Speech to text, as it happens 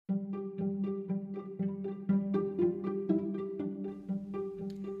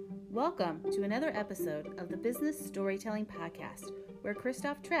Welcome to another episode of the Business Storytelling Podcast, where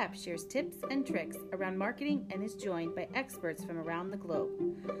Christoph Trapp shares tips and tricks around marketing and is joined by experts from around the globe.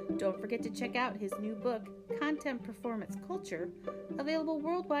 Don't forget to check out his new book, Content Performance Culture, available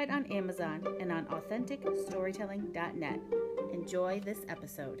worldwide on Amazon and on AuthenticStorytelling.net. Enjoy this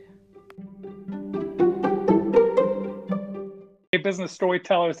episode. Hey, business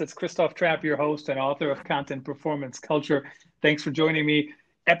storytellers, it's Christoph Trapp, your host and author of Content Performance Culture. Thanks for joining me.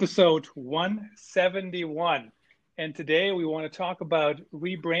 Episode 171. And today we want to talk about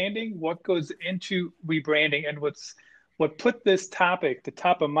rebranding, what goes into rebranding, and what put this topic to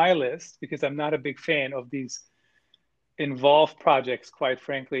top of my list, because I'm not a big fan of these involved projects, quite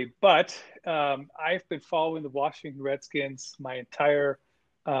frankly. But I've been following the Washington Redskins my entire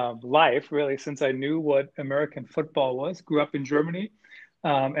life, really, since I knew what American football was. Grew up in Germany.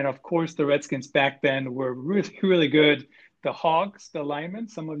 And of course, the Redskins back then were really, really good. The Hogs, the linemen,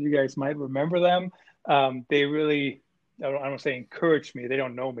 some of you guys might remember them. They really, I don't want to say encouraged me. They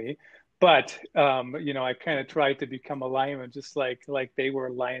don't know me. But, I kind of tried to become a lineman just like they were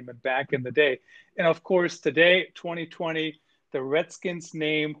linemen back in the day. And of course, today, 2020, the Redskins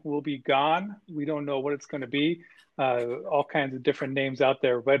name will be gone. We don't know what it's going to be. All kinds of different names out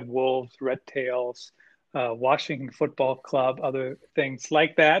there, Red Wolves, Red Tails, Washington Football Club, other things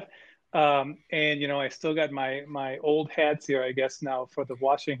like that. I still got my old hats here, I guess, now for the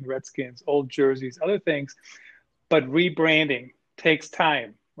Washington Redskins, old jerseys, other things. But rebranding takes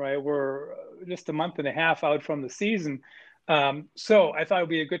time, right? We're just a month and a half out from the season. So I thought it would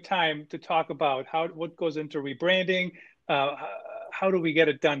be a good time to talk about what goes into rebranding. How do we get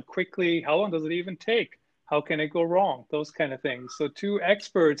it done quickly? How long does it even take? How can it go wrong? Those kind of things. So two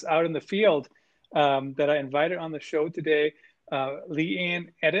experts out in the field that I invited on the show today. LeeAnn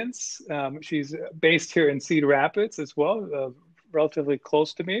Eddins. She's based here in Cedar Rapids as well, relatively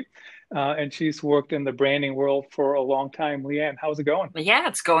close to me. And she's worked in the branding world for a long time. LeeAnn, how's it going? Yeah,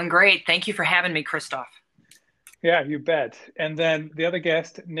 it's going great. Thank you for having me, Christoph. Yeah, you bet. And then the other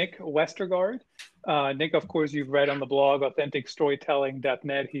guest, Nick Westergaard. Nick, of course, you've read on the blog,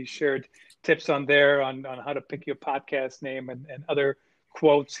 AuthenticStorytelling.net. He shared tips on there on how to pick your podcast name and other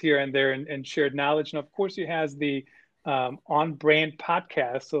quotes here and there and shared knowledge. And of course, he has the On Brand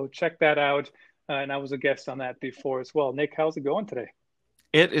podcast. So check that out. And I was a guest on that before as well. Nick, how's it going today?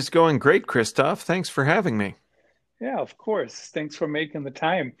 It is going great, Christoph. Thanks for having me. Yeah, of course. Thanks for making the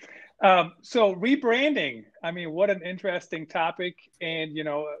time. So rebranding, I mean, what an interesting topic. And,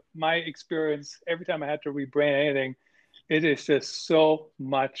 my experience, every time I had to rebrand anything, it is just so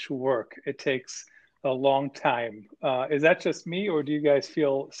much work. It takes a long time. Is that just me, or do you guys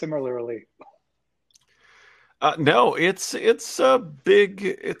feel similarly? No, it's a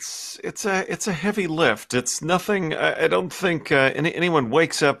heavy lift. It's nothing. I don't think anyone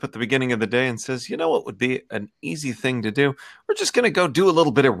wakes up at the beginning of the day and says, you know what would be an easy thing to do? We're just going to go do a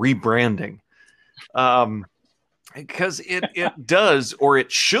little bit of rebranding. Because it does, or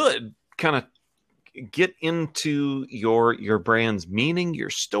it should kind of get into your brand's meaning,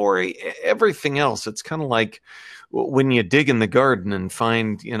 your story, everything else. It's kind of like when you dig in the garden and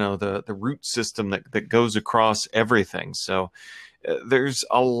find, the root system that goes across everything. So there's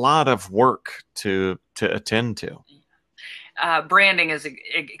a lot of work to attend to. Branding is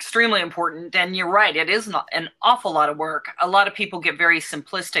extremely important. And you're right, it is not an awful lot of work. A lot of people get very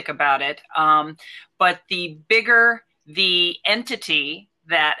simplistic about it. But the bigger the entity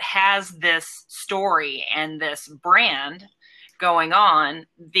that has this story and this brand going on,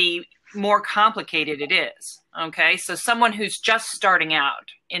 the more complicated it is. Okay. So someone who's just starting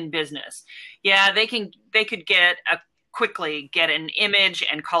out in business, they could quickly get an image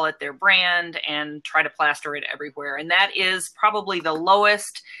and call it their brand and try to plaster it everywhere. And that is probably the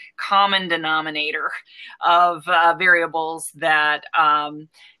lowest common denominator of variables that,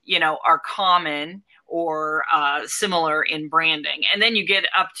 are common or similar in branding. And then you get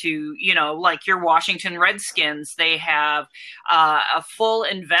up to, like your Washington Redskins, they have a full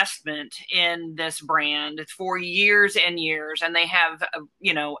investment in this brand for years and years. And they have,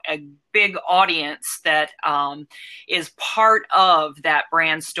 a big audience that is part of that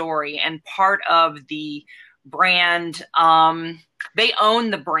brand story and part of the brand. They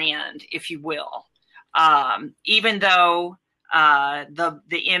own the brand, if you will, even though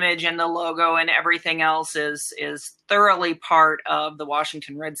the image and the logo and everything else is thoroughly part of the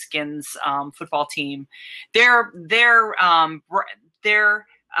Washington Redskins football team. Their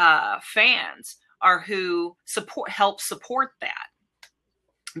fans are who help support that.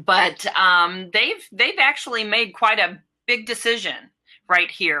 But they've actually made quite a big decision right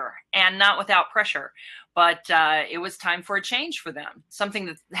here, and not without pressure. But it was time for a change for them, something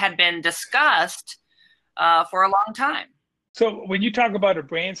that had been discussed for a long time. So when you talk about a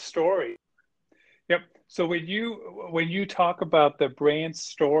brand story, yep. So when you talk about the brand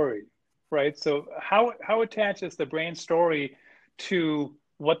story, right? So how attaches the brand story to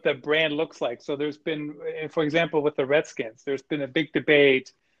what the brand looks like? So there's been, for example, with the Redskins, there's been a big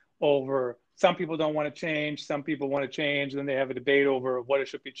debate over, some people don't want to change, some people want to change, then they have a debate over what it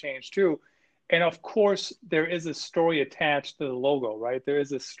should be changed to. And of course, there is a story attached to the logo, right? There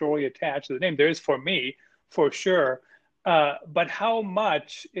is a story attached to the name. There is for me, for sure. But how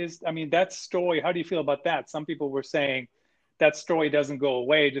much is, I mean, that story, how do you feel about that? Some people were saying that story doesn't go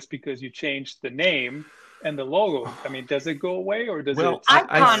away just because you changed the name and the logo. I mean, does it go away, or does it?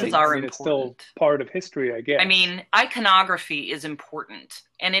 Icons are important. It's still part of history, I guess. I mean, iconography is important,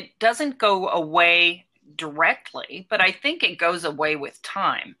 and it doesn't go away directly, but I think it goes away with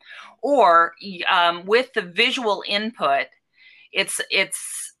time, or with the visual input. It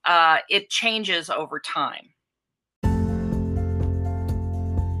changes over time.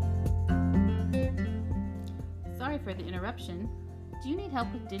 Sorry for the interruption. Do you need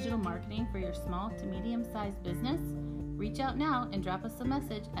help with digital marketing for your small to medium-sized business? Reach out now and drop us a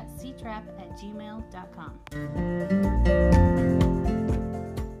message at ctrap@gmail.com.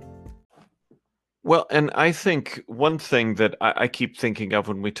 Well, and I think one thing that I keep thinking of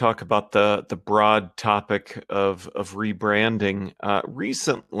when we talk about the broad topic of rebranding,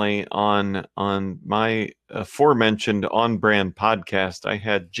 recently on my aforementioned On Brand podcast, I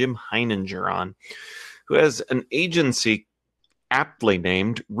had Jim Heininger on, who has an agency aptly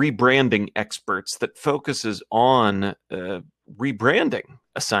named Rebranding Experts that focuses on rebranding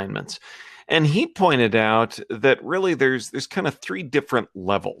assignments. And he pointed out that really there's kind of three different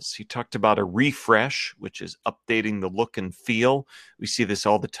levels. He talked about a refresh, which is updating the look and feel. We see this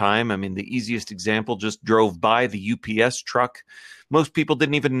all the time. I mean, the easiest example, just drove by the UPS truck. Most people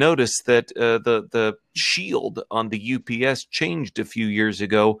didn't even notice that the shield on the UPS changed a few years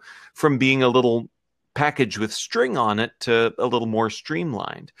ago from being a little package with string on it to a little more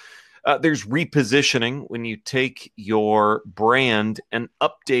streamlined. There's repositioning, when you take your brand and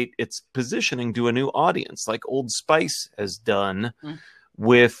update its positioning to a new audience, like Old Spice has done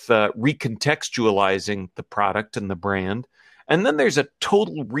with recontextualizing the product and the brand. And then there's a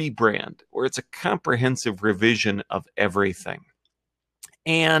total rebrand, where it's a comprehensive revision of everything.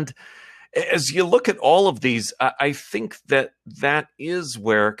 And as you look at all of these, I think that is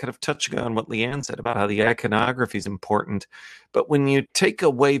where, kind of touching on what LeeAnn said about how the iconography is important, but when you take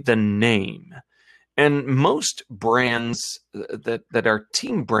away the name, and most brands that are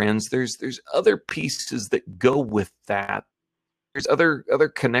team brands, there's other pieces that go with that. There's other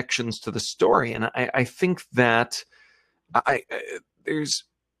connections to the story, and I think that there's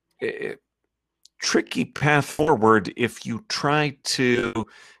a tricky path forward if you try to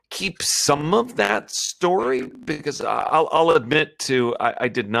keep some of that story, because I'll admit to I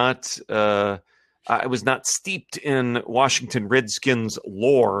did not I was not steeped in Washington Redskins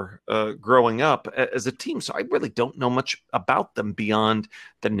lore growing up as a team, so I really don't know much about them beyond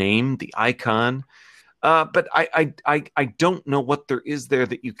the name, the icon. But I don't know what there is there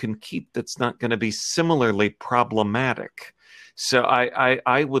that you can keep that's not going to be similarly problematic. So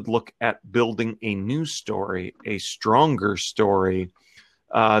I would look at building a new story, a stronger story,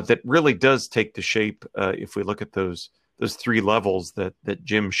 that really does take the shape, if we look at those three levels that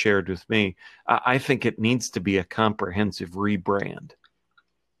Jim shared with me. I think it needs to be a comprehensive rebrand.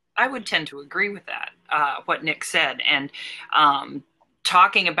 I would tend to agree with that, what Nick said. And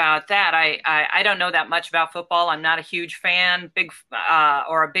talking about that, I don't know that much about football. I'm not a huge fan,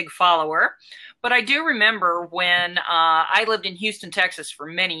 or a big follower. But I do remember when I lived in Houston, Texas for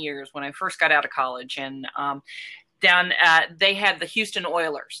many years when I first got out of college. And they had the Houston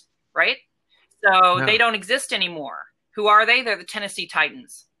Oilers, right? So They don't exist anymore. Who are they? They're the Tennessee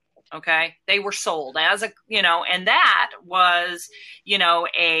Titans. Okay. They were sold as and that was,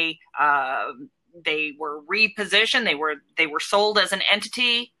 they were repositioned. They were sold as an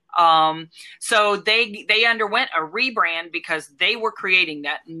entity. So they underwent a rebrand because they were creating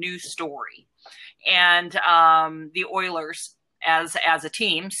that new story. And the Oilers as a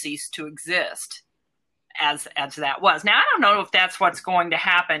team ceased to exist. As that was. Now, I don't know if that's what's going to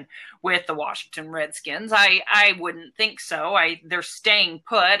happen with the Washington Redskins. I wouldn't think so. They're staying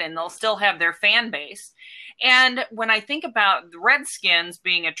put, and they'll still have their fan base. And when I think about the Redskins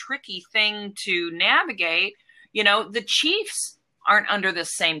being a tricky thing to navigate, the Chiefs aren't under the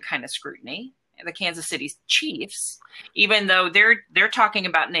same kind of scrutiny. the Kansas City Chiefs, even though they're talking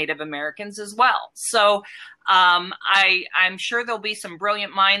about Native Americans as well. So I'm sure there'll be some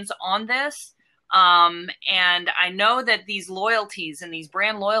brilliant minds on this. And I know that these loyalties and these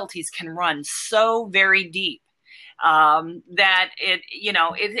brand loyalties can run so very deep that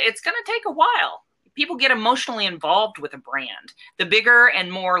it's going to take a while. People get emotionally involved with a brand. The bigger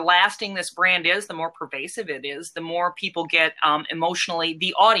and more lasting this brand is, the more pervasive it is, the more people get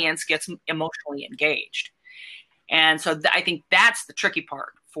the audience gets emotionally engaged. And so I think that's the tricky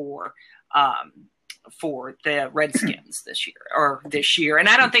part for the Redskins this year. And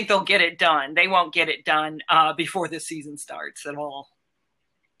I don't think they'll get it done. They won't get it done before the season starts at all,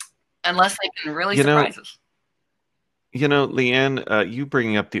 unless they can really surprise us. LeeAnn, you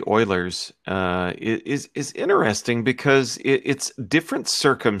bringing up the Oilers is interesting because it's different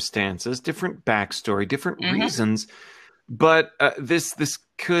circumstances, different backstory, different reasons. But this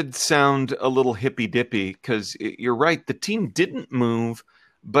could sound a little hippy dippy because you're right. The team didn't move,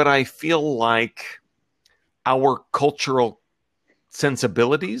 but I feel like our cultural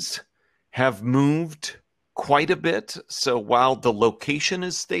sensibilities have moved quite a bit. So while the location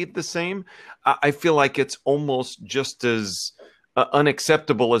has stayed the same, I feel like it's almost just as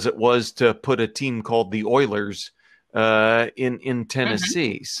unacceptable as it was to put a team called the Oilers in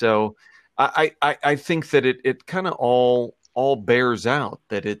Tennessee. So I think that it kind of all bears out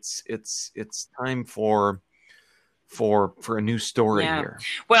that it's time for a new story here.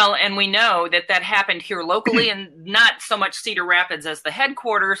 Well, and we know that happened here locally and not so much Cedar Rapids as the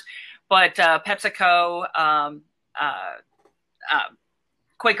headquarters, but PepsiCo,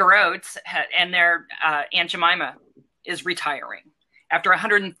 Quaker Oats, and their Aunt Jemima is retiring after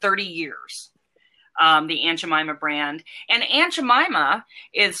 130 years. The Aunt Jemima brand. And Aunt Jemima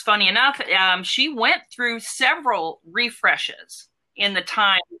is, funny enough, she went through several refreshes in the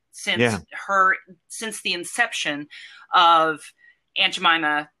time since the inception of Aunt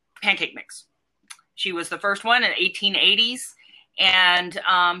Jemima pancake mix. She was the first one in the 1880s, and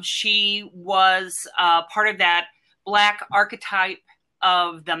she was part of that Black archetype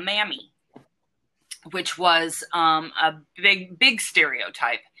of the mammy, which was a big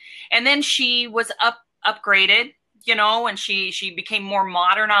stereotype. And then she was upgraded, and she became more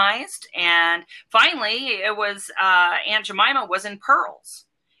modernized. And finally, it was Aunt Jemima was in pearls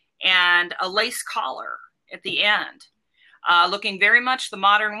and a lace collar at the end, looking very much the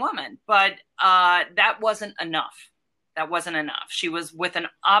modern woman. But that wasn't enough. She was with an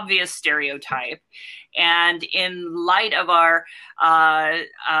obvious stereotype. And in light of our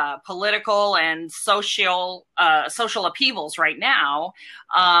political and social upheavals right now,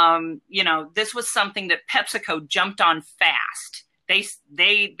 this was something that PepsiCo jumped on fast.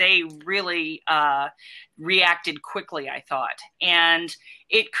 They really reacted quickly, I thought. And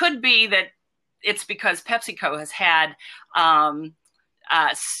it could be that it's because PepsiCo has had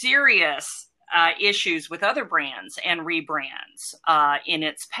serious issues with other brands and rebrands in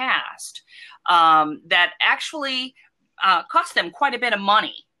its past that actually cost them quite a bit of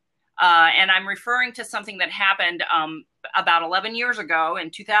money. And I'm referring to something that happened about 11 years ago.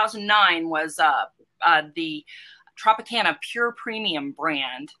 In 2009 was the Tropicana Pure Premium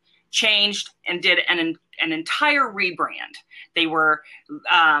brand changed and did an entire rebrand. They were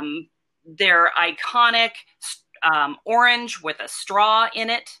their iconic orange with a straw in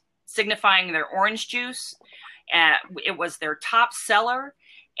it, signifying their orange juice. It was their top seller,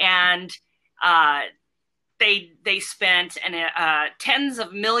 and they spent tens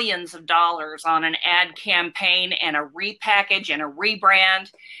of millions of dollars on an ad campaign and a repackage and a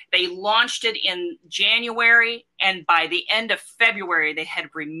rebrand. They launched it in January, and by the end of February, they had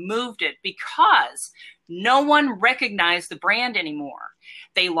removed it because no one recognized the brand anymore.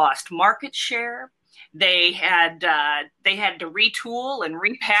 They lost market share. They had to retool and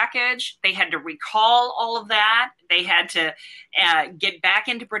repackage. They had to recall all of that. They had to get back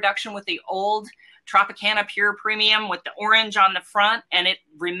into production with the old Tropicana Pure Premium with the orange on the front, and it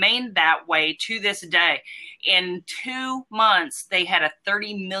remained that way to this day. In 2 months, they had a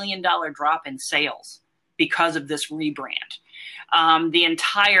 $30 million drop in sales because of this rebrand. The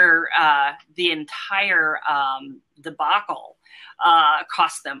entire debacle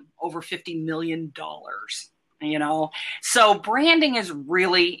cost them over $50 million. So branding is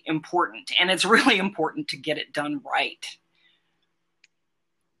really important, and it's really important to get it done right.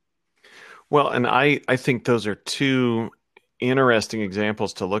 Well, and I think those are two interesting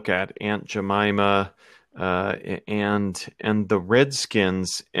examples to look at: Aunt Jemima and the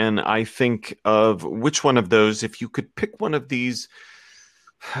Redskins. And I think of which one of those, if you could pick one of these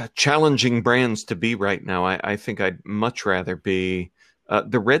challenging brands to be right now, I think I'd much rather be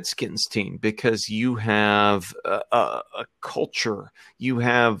the Redskins team, because you have a culture, you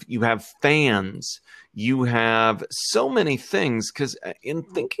have fans, you have so many things. Because in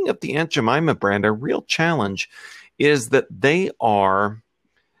thinking of the Aunt Jemima brand, a real challenge is that they are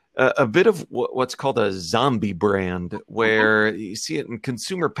a bit of what's called a zombie brand, where you see it in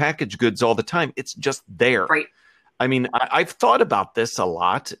consumer packaged goods all the time. It's just there. Right. I mean, I've thought about this a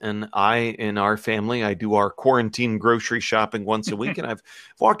lot, and in our family, I do our quarantine grocery shopping once a week, and I've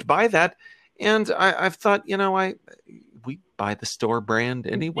walked by that, and I've thought, we buy the store brand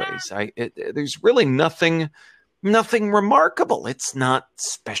anyways. There's really nothing remarkable. It's not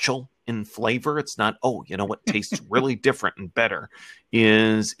special in flavor. It's not, what tastes really different and better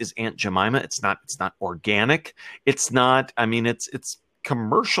is Aunt Jemima. It's not organic. It's not, it's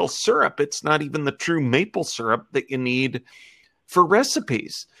commercial syrup. It's not even the true maple syrup that you need for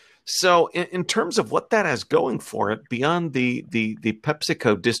recipes. So in terms of what that has going for it, beyond the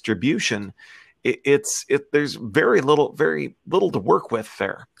PepsiCo distribution, there's very little to work with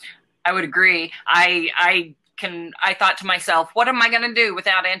there. I would agree. I thought to myself, what am I going to do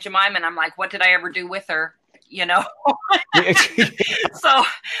without Aunt Jemima? And I'm like, what did I ever do with her? So, it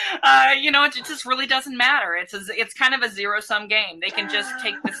just really doesn't matter. It's kind of a zero-sum game. They can just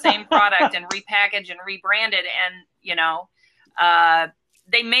take the same product and repackage and rebrand it. And,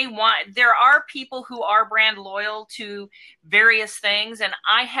 there are people who are brand loyal to various things. And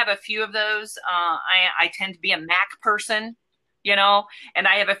I have a few of those. I tend to be a Mac person, and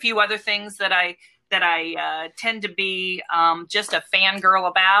I have a few other things that I tend to be just a fangirl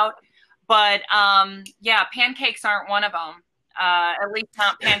about. But pancakes aren't one of them. At least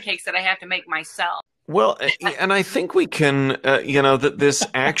not pancakes that I have to make myself. Well, and I think we can, that this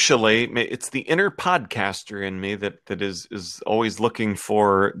actually, it's the inner podcaster in me that is always looking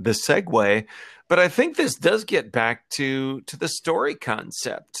for the segue. But I think this does get back to the story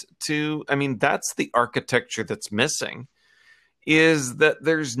concept. That's the architecture that's missing, is that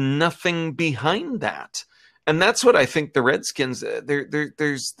there's nothing behind that. And that's what I think the Redskins,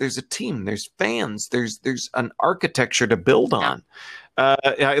 there's a team, there's fans, there's an architecture to build on.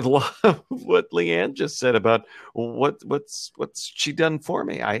 I love what LeeAnn just said about what's she done for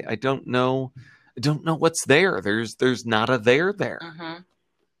me. I don't know what's there. There's not a there. Mm-hmm.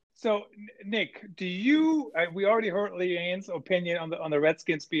 So Nick, we already heard LeeAnn's opinion on the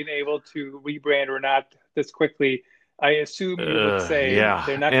Redskins being able to rebrand or not this quickly. I assume you would say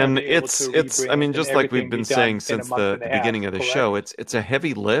they're not going to be able to rebrand. Just like we've been saying since the beginning of the show, it's a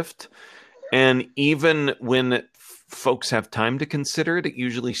heavy lift. And even when folks have time to consider it, it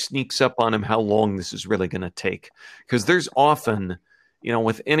usually sneaks up on them how long this is really going to take. Because there's often,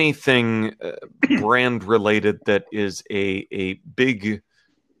 with anything brand related that is a big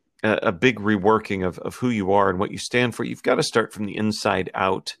reworking of who you are and what you stand for, you've got to start from the inside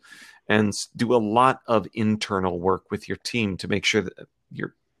out and do a lot of internal work with your team to make sure that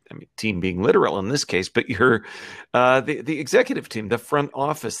team being literal in this case, but your the executive team, the front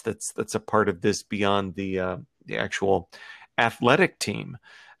office that's a part of this beyond the actual athletic team,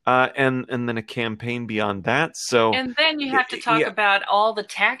 and then a campaign beyond that. So and then you have to talk about all the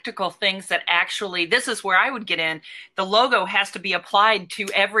tactical things that actually, this is where I would get in. The logo has to be applied to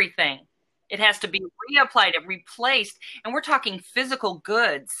everything. It has to be reapplied and replaced, and we're talking physical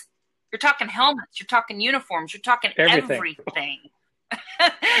goods. You're talking helmets, you're talking uniforms, you're talking everything.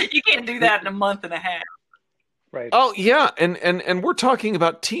 You can't do that in a month and a half. Right. Oh yeah, and we're talking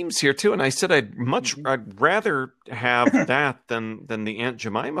about teams here too. And I said I'd rather have that than the Aunt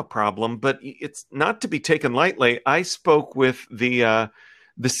Jemima problem, but it's not to be taken lightly. I spoke with the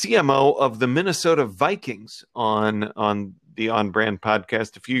CMO of the Minnesota Vikings on the On Brand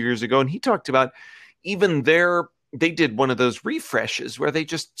podcast a few years ago, and he talked about even they did one of those refreshes where they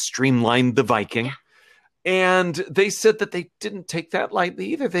just streamlined the Viking. Yeah. And they said that they didn't take that lightly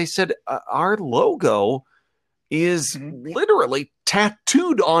either. They said our logo is literally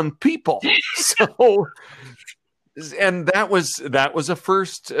tattooed on people. So, and that was a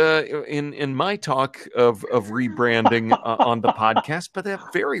first in my talk of rebranding on the podcast, but a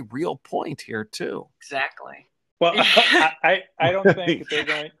very real point here too. Exactly. Well, I don't think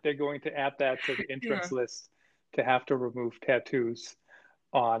they're going to add that to the entrance list to have to remove tattoos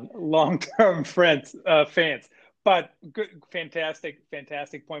on long-term fans. But good, fantastic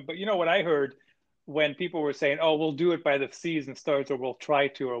point. But you know what I heard when people were saying, "Oh, we'll do it by the season starts," or "We'll try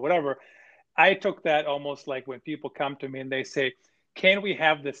to," or whatever. I took that almost like when people come to me and they say, "Can we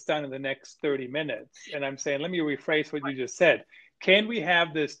have this done in the next 30 minutes?" And I'm saying, let me rephrase what you just said. Can we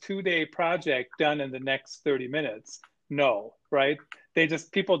have this 2-day project done in the next 30 minutes? No, right?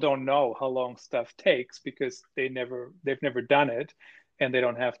 People don't know how long stuff takes because they've never done it. and they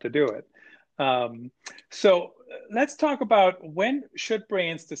don't have to do it. So let's talk about, when should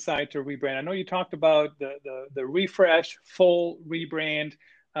brands decide to rebrand? I know you talked about the refresh, full rebrand.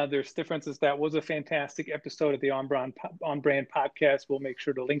 There's differences. That was a fantastic episode of the On Brand podcast. We'll make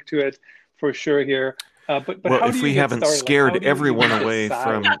sure to link to it for sure here. But well, how if do you we haven't started? scared everyone away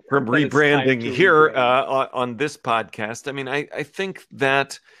from rebranding here on this podcast, I mean, I think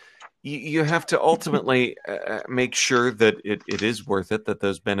that you have to ultimately make sure that it is worth it, that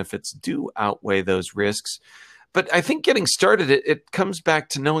those benefits do outweigh those risks. But I think getting started, it comes back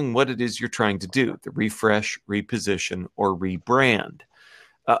to knowing what it is you're trying to do: the refresh, reposition, or rebrand.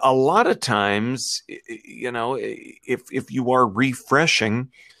 A lot of times, if you are refreshing,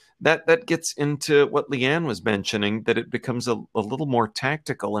 that gets into what LeeAnn was mentioning, that it becomes a little more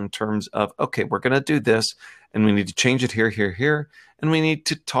tactical in terms of, okay, we're going to do this, and we need to change it here, and we need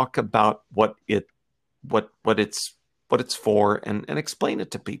to talk about what it's for, and explain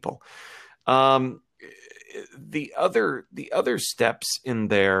it to people. The other steps in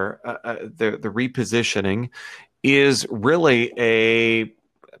there, the repositioning, is really a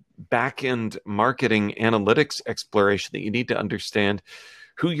back-end marketing analytics exploration that you need to understand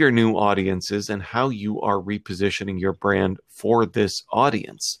who your new audience is and how you are repositioning your brand for this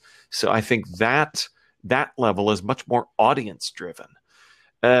audience. So I think that level is much more audience driven.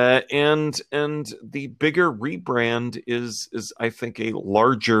 And the bigger rebrand is I think a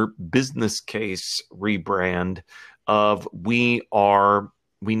larger business case rebrand of we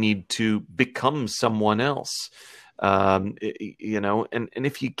need to become someone else. And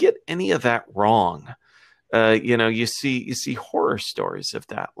if you get any of that wrong, you see horror stories of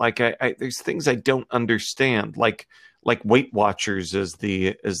that. Like there's things I don't understand, like Weight Watchers as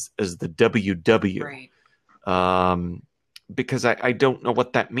the WW, right. because I don't know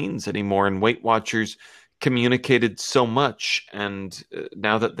what that means anymore. And Weight Watchers communicated so much, and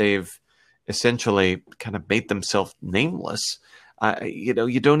now that they've essentially kind of made themselves nameless, you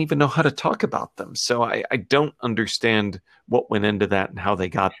don't even know how to talk about them. So I don't understand what went into that and how they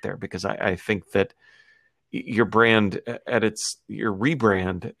got there, because I think that your rebrand at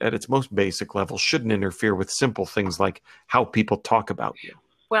its most basic level shouldn't interfere with simple things like how people talk about you.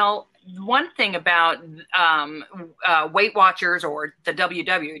 Well, one thing about Weight Watchers, or the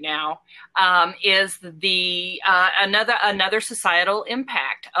WW now, is the another societal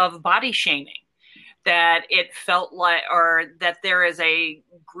impact of body shaming. That it felt like, or that there is a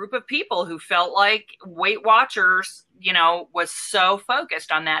group of people who felt like Weight Watchers, was so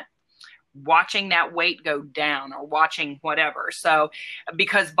focused on that, watching that weight go down or watching whatever. So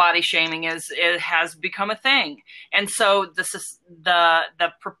because body shaming has become a thing. And so the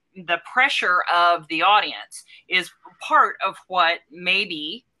pressure of the audience is part of what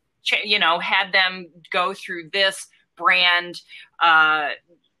maybe, had them go through this brand.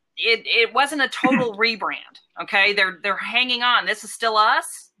 It wasn't a total rebrand. Okay. They're hanging on. This is still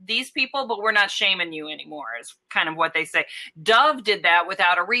us, these people, but we're not shaming you anymore, is kind of what they say. Dove did that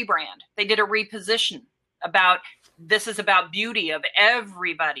without a rebrand. They did a reposition this is about beauty, of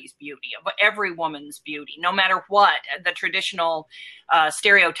everybody's beauty, of every woman's beauty, no matter what the traditional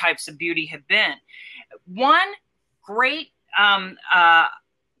stereotypes of beauty have been. One great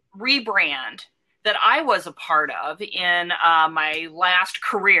rebrand that I was a part of in my last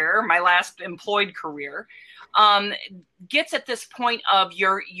employed career, gets at this point of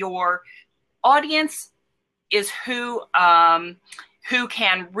your audience is who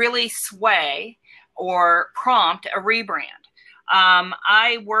can really sway or prompt a rebrand.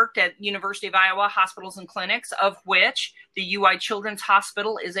 I worked at University of Iowa Hospitals and Clinics, of which the UI Children's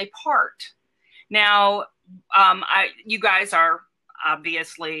Hospital is a part. Now, you guys are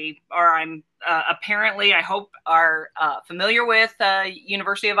obviously, or I'm apparently, I hope, are familiar with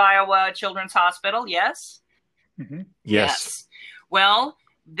University of Iowa Children's Hospital. Yes? Mm-hmm. Yes. Well,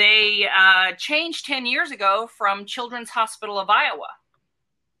 they changed 10 years ago from Children's Hospital of Iowa.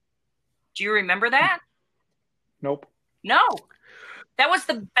 Do you remember that? Nope. No. That was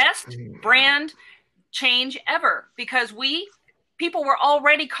the best brand change ever, because people were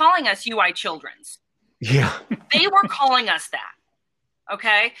already calling us UI Children's. Yeah. They were calling us that.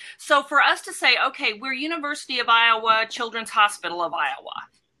 Okay. So for us to say, okay, we're University of Iowa Children's Hospital of Iowa,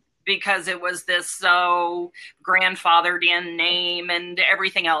 because it was this so grandfathered in name and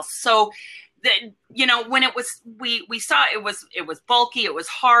everything else. So when it was, we saw it was bulky, it was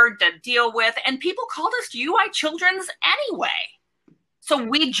hard to deal with, and people called us UI Children's anyway. So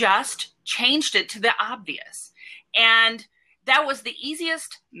we just changed it to the obvious. And that was the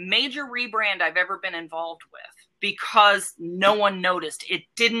easiest major rebrand I've ever been involved with, because no one noticed. It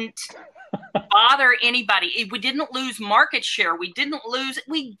didn't bother anybody. We didn't lose market share. We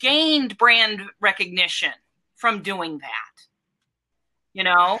gained brand recognition from doing that. You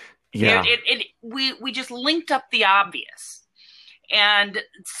know, Yeah. We just linked up the obvious. And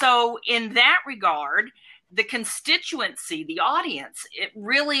so in that regard, the constituency, the audience, it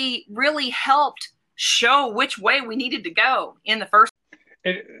really, really helped show which way we needed to go in the first.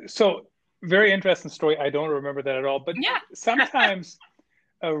 So very interesting story. I don't remember that at all, but yeah. Sometimes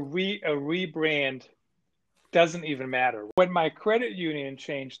a rebrand doesn't even matter. When my credit union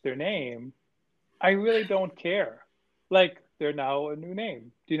changed their name, I really don't care. Like, they're now a new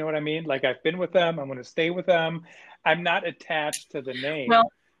name. Do you know what I mean? Like, I've been with them. I'm going to stay with them. I'm not attached to the name,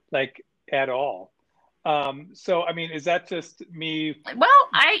 like, at all. So, I mean, is that just me? Well,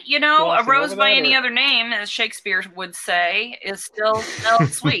 a rose by any other name, as Shakespeare would say, is still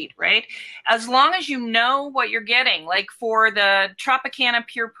sweet, right? As long as you know what you're getting. Like for the Tropicana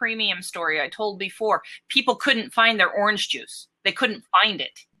Pure Premium story I told before, people couldn't find their orange juice. They couldn't find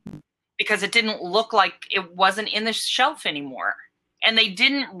it because it didn't look like it wasn't in the shelf anymore. And they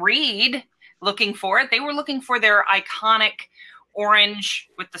didn't read looking for it. They were looking for their iconic orange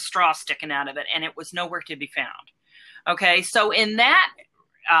with the straw sticking out of it, and it was nowhere to be found. Okay, so in that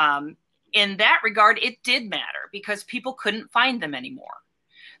regard, it did matter because people couldn't find them anymore.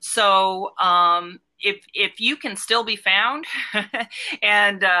 So if you can still be found,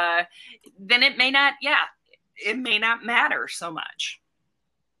 and then it may not matter so much.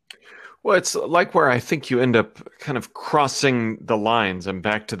 Well, it's like where I think you end up kind of crossing the lines and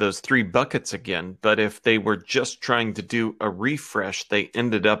back to those 3 buckets again. But if they were just trying to do a refresh, they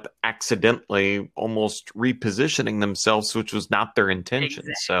ended up accidentally almost repositioning themselves, which was not their intention.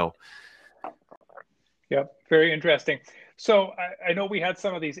 Exactly. So, yeah, very interesting. So I know we had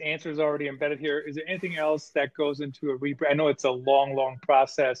some of these answers already embedded here. Is there anything else that goes into a rebrand? I know it's a long, long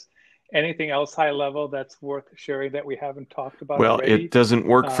process. Anything else high level that's worth sharing that we haven't talked about already? It doesn't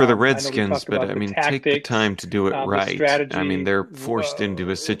work for the Redskins, but I mean, tactics, take the time to do it right. Strategy, I mean, they're forced into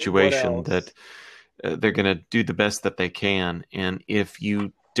a situation that they're going to do the best that they can. And if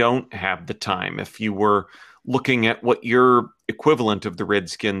you don't have the time, if you were looking at what your equivalent of the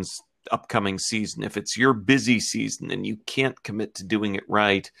Redskins upcoming season, if it's your busy season and you can't commit to doing it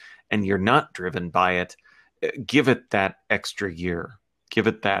right and you're not driven by it, give it that extra year. Give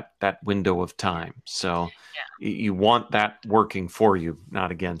it that window of time. So you want that working for you,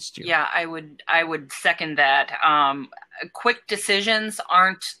 not against you. Yeah, I would second that. Quick decisions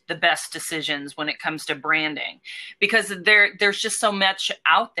aren't the best decisions when it comes to branding, because there's just so much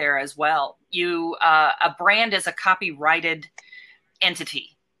out there as well. A brand is a copyrighted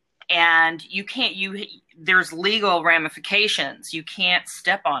entity, and there's legal ramifications. You can't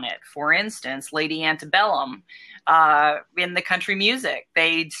step on it. For instance, Lady Antebellum. In the country music,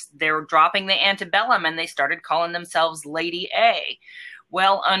 they were dropping the antebellum and they started calling themselves Lady A.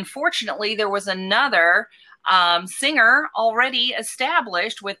 Well, unfortunately, there was another singer already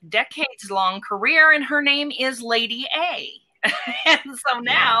established with decades-long career, and her name is Lady A. And so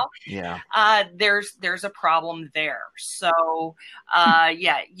now, there's a problem there. So,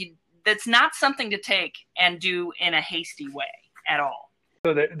 that's not something to take and do in a hasty way at all.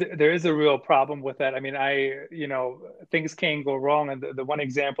 So there is a real problem with that. I mean, things can go wrong. And the one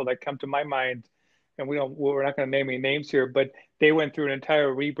example that come to my mind, and we're not going to name any names here, but they went through an entire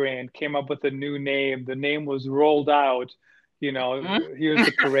rebrand, came up with a new name. The name was rolled out, here's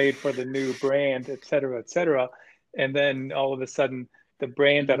the parade for the new brand, et cetera, et cetera. And then all of a sudden, the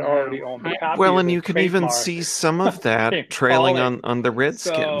brand that already owned the copy. Well, and you can even see some of that trailing on the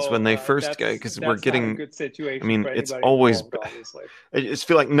Redskins when they first go, because we're getting. Good situation. I mean, it's always. I just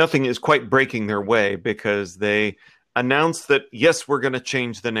feel like nothing is quite breaking their way, because they announced that yes, we're going to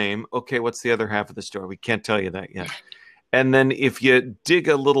change the name. Okay, what's the other half of the story? We can't tell you that yet. And then if you dig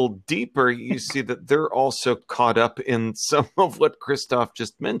a little deeper, you see that they're also caught up in some of what Christoph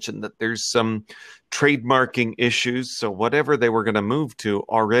just mentioned, that there's some trademarking issues. So whatever they were going to move to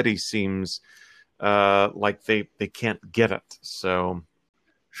already seems like they can't get it. So.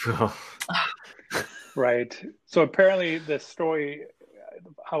 Right. So apparently the story,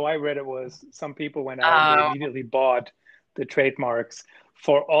 how I read it, was some people went out and they immediately bought the trademarks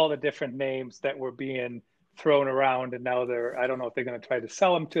for all the different names that were being thrown around, and now I don't know if they're going to try to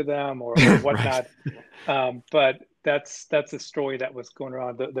sell them to them or whatnot. But that's a story that was going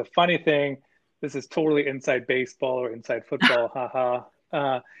around. The funny thing, this is totally inside baseball or inside football. Haha.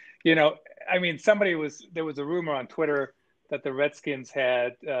 I mean, there was a rumor on Twitter that the Redskins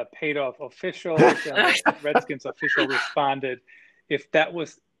had paid off officials, and the Redskins official responded, if that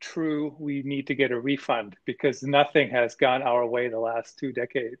was true, we need to get a refund because nothing has gone our way the last 2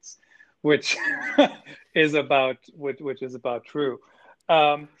 decades. which is about which is about true.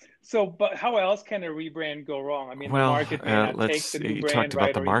 But how else can a rebrand go wrong? I mean, the Well, market may not let's take the see. new You brand, talked about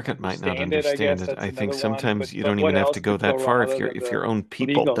right, the or even market might not understand it. I understand guess it. that's I think another one. sometimes you But don't what even have else to go could go that wrong far other than if the your own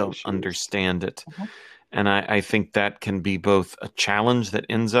people legal don't issues? understand it. Mhm. And I think that can be both a challenge that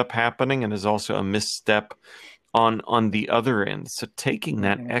ends up happening and is also a misstep on the other end. So taking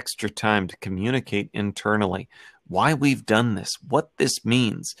that Mhm. extra time to communicate internally why we've done this, what this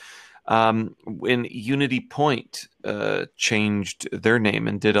means. When Unity Point changed their name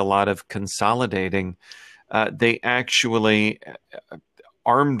and did a lot of consolidating, they actually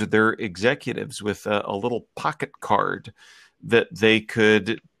armed their executives with a little pocket card that they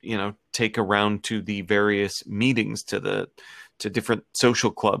could, take around to the various meetings, to different social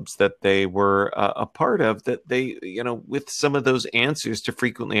clubs that they were a part of, that they, with some of those answers to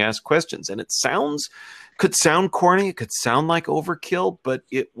frequently asked questions. And it could sound corny, it could sound like overkill, but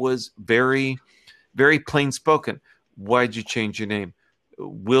it was very, very plain spoken. Why'd you change your name?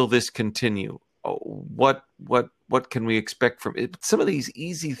 Will this continue? Oh, what can we expect from it? Some of these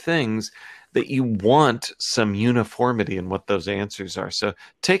easy things that you want some uniformity in what those answers are. So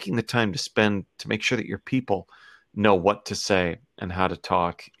taking the time to spend to make sure that your people know what to say and how to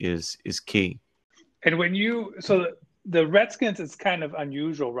talk is key. And the Redskins is kind of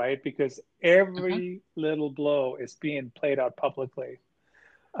unusual, right? Because every little blow is being played out publicly.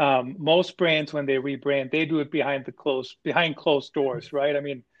 Most brands, when they rebrand, they do it behind closed doors, right? I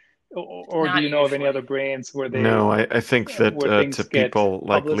mean, or do Not you know of any usually. other brands No, I think that where to things get people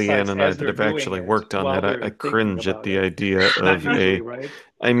like LeeAnn publicized and I as that they're have doing actually it worked on while that, I they're thinking cringe at about the it? idea Not of usually, right?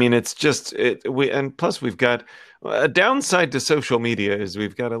 I mean, it's just and plus we've got a downside to social media is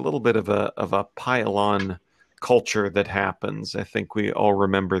we've got a little bit of a pile on culture that happens. I think we all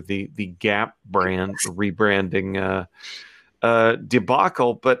remember the Gap brand rebranding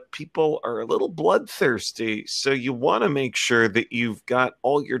debacle, but people are a little bloodthirsty. So you want to make sure that you've got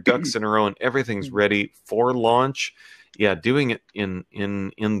all your ducks in a row and everything's ready for launch. Yeah, doing it in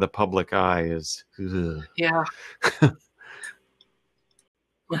the public eye is. Ugh. Yeah.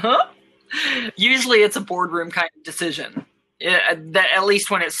 Uh-huh. Usually it's a boardroom kind of decision. At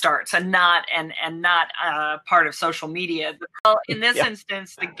least when it starts, and not part of social media. Well, in this Yeah.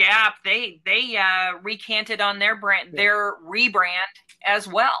 instance, the Gap they recanted on their rebrand as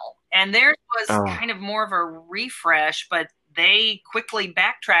well, and theirs was Oh. kind of more of a refresh, but they quickly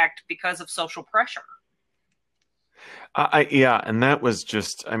backtracked because of social pressure. Yeah, and that was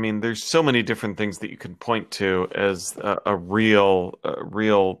just, I mean, there's so many different things that you can point to as a real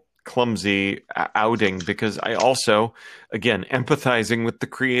clumsy outing, because I also, again, empathizing with the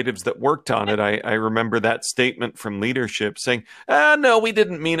creatives that worked on it. I remember that statement from leadership saying, no, we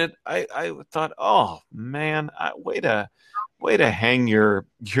didn't mean it. I thought, oh man, way to hang your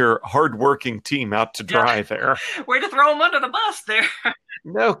hardworking team out to dry there. Way to throw them under the bus there.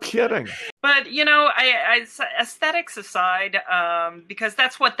 No kidding. But aesthetics aside, because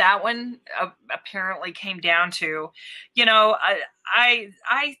that's what that one apparently came down to.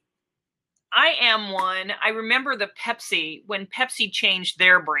 I am one. I remember when Pepsi changed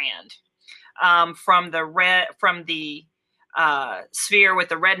their brand from the sphere with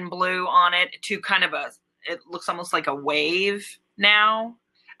the red and blue on it to kind of it looks almost like a wave now.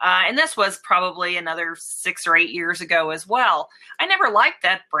 And this was probably another 6 or 8 years ago as well. I never liked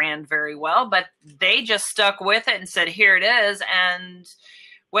that brand very well, but they just stuck with it and said, here it is. And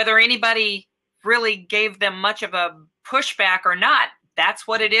whether anybody really gave them much of a pushback or not, that's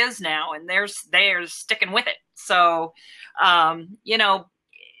what it is now. And they're sticking with it. So,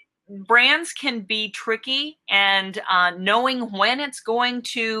 brands can be tricky, and knowing when it's going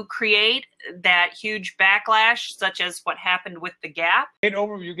to create that huge backlash, such as what happened with the Gap. Great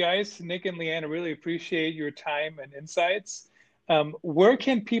overview, guys. Nick and LeeAnn, I really appreciate your time and insights. Where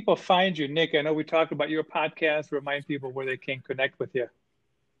can people find you, Nick? I know we talked about your podcast. Remind people where they can connect with you.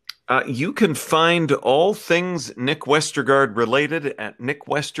 You can find all things Nick Westergaard related at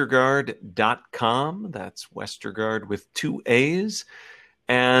nickwestergaard.com. That's Westergaard with 2 A's.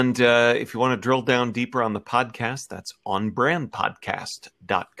 And if you want to drill down deeper on the podcast, that's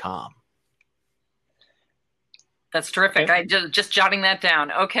onbrandpodcast.com. That's terrific. I just jotting that down.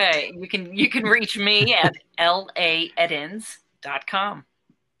 Okay, you can reach me at LeeAnn.com.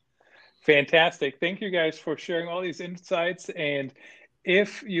 Fantastic. Thank you guys for sharing all these insights. And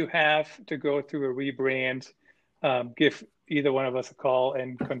if you have to go through a rebrand, give either one of us a call,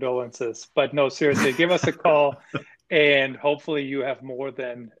 and condolences. But no, seriously, give us a call, and hopefully you have more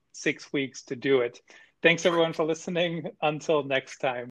than 6 weeks to do it. Thanks everyone for listening. Until next time.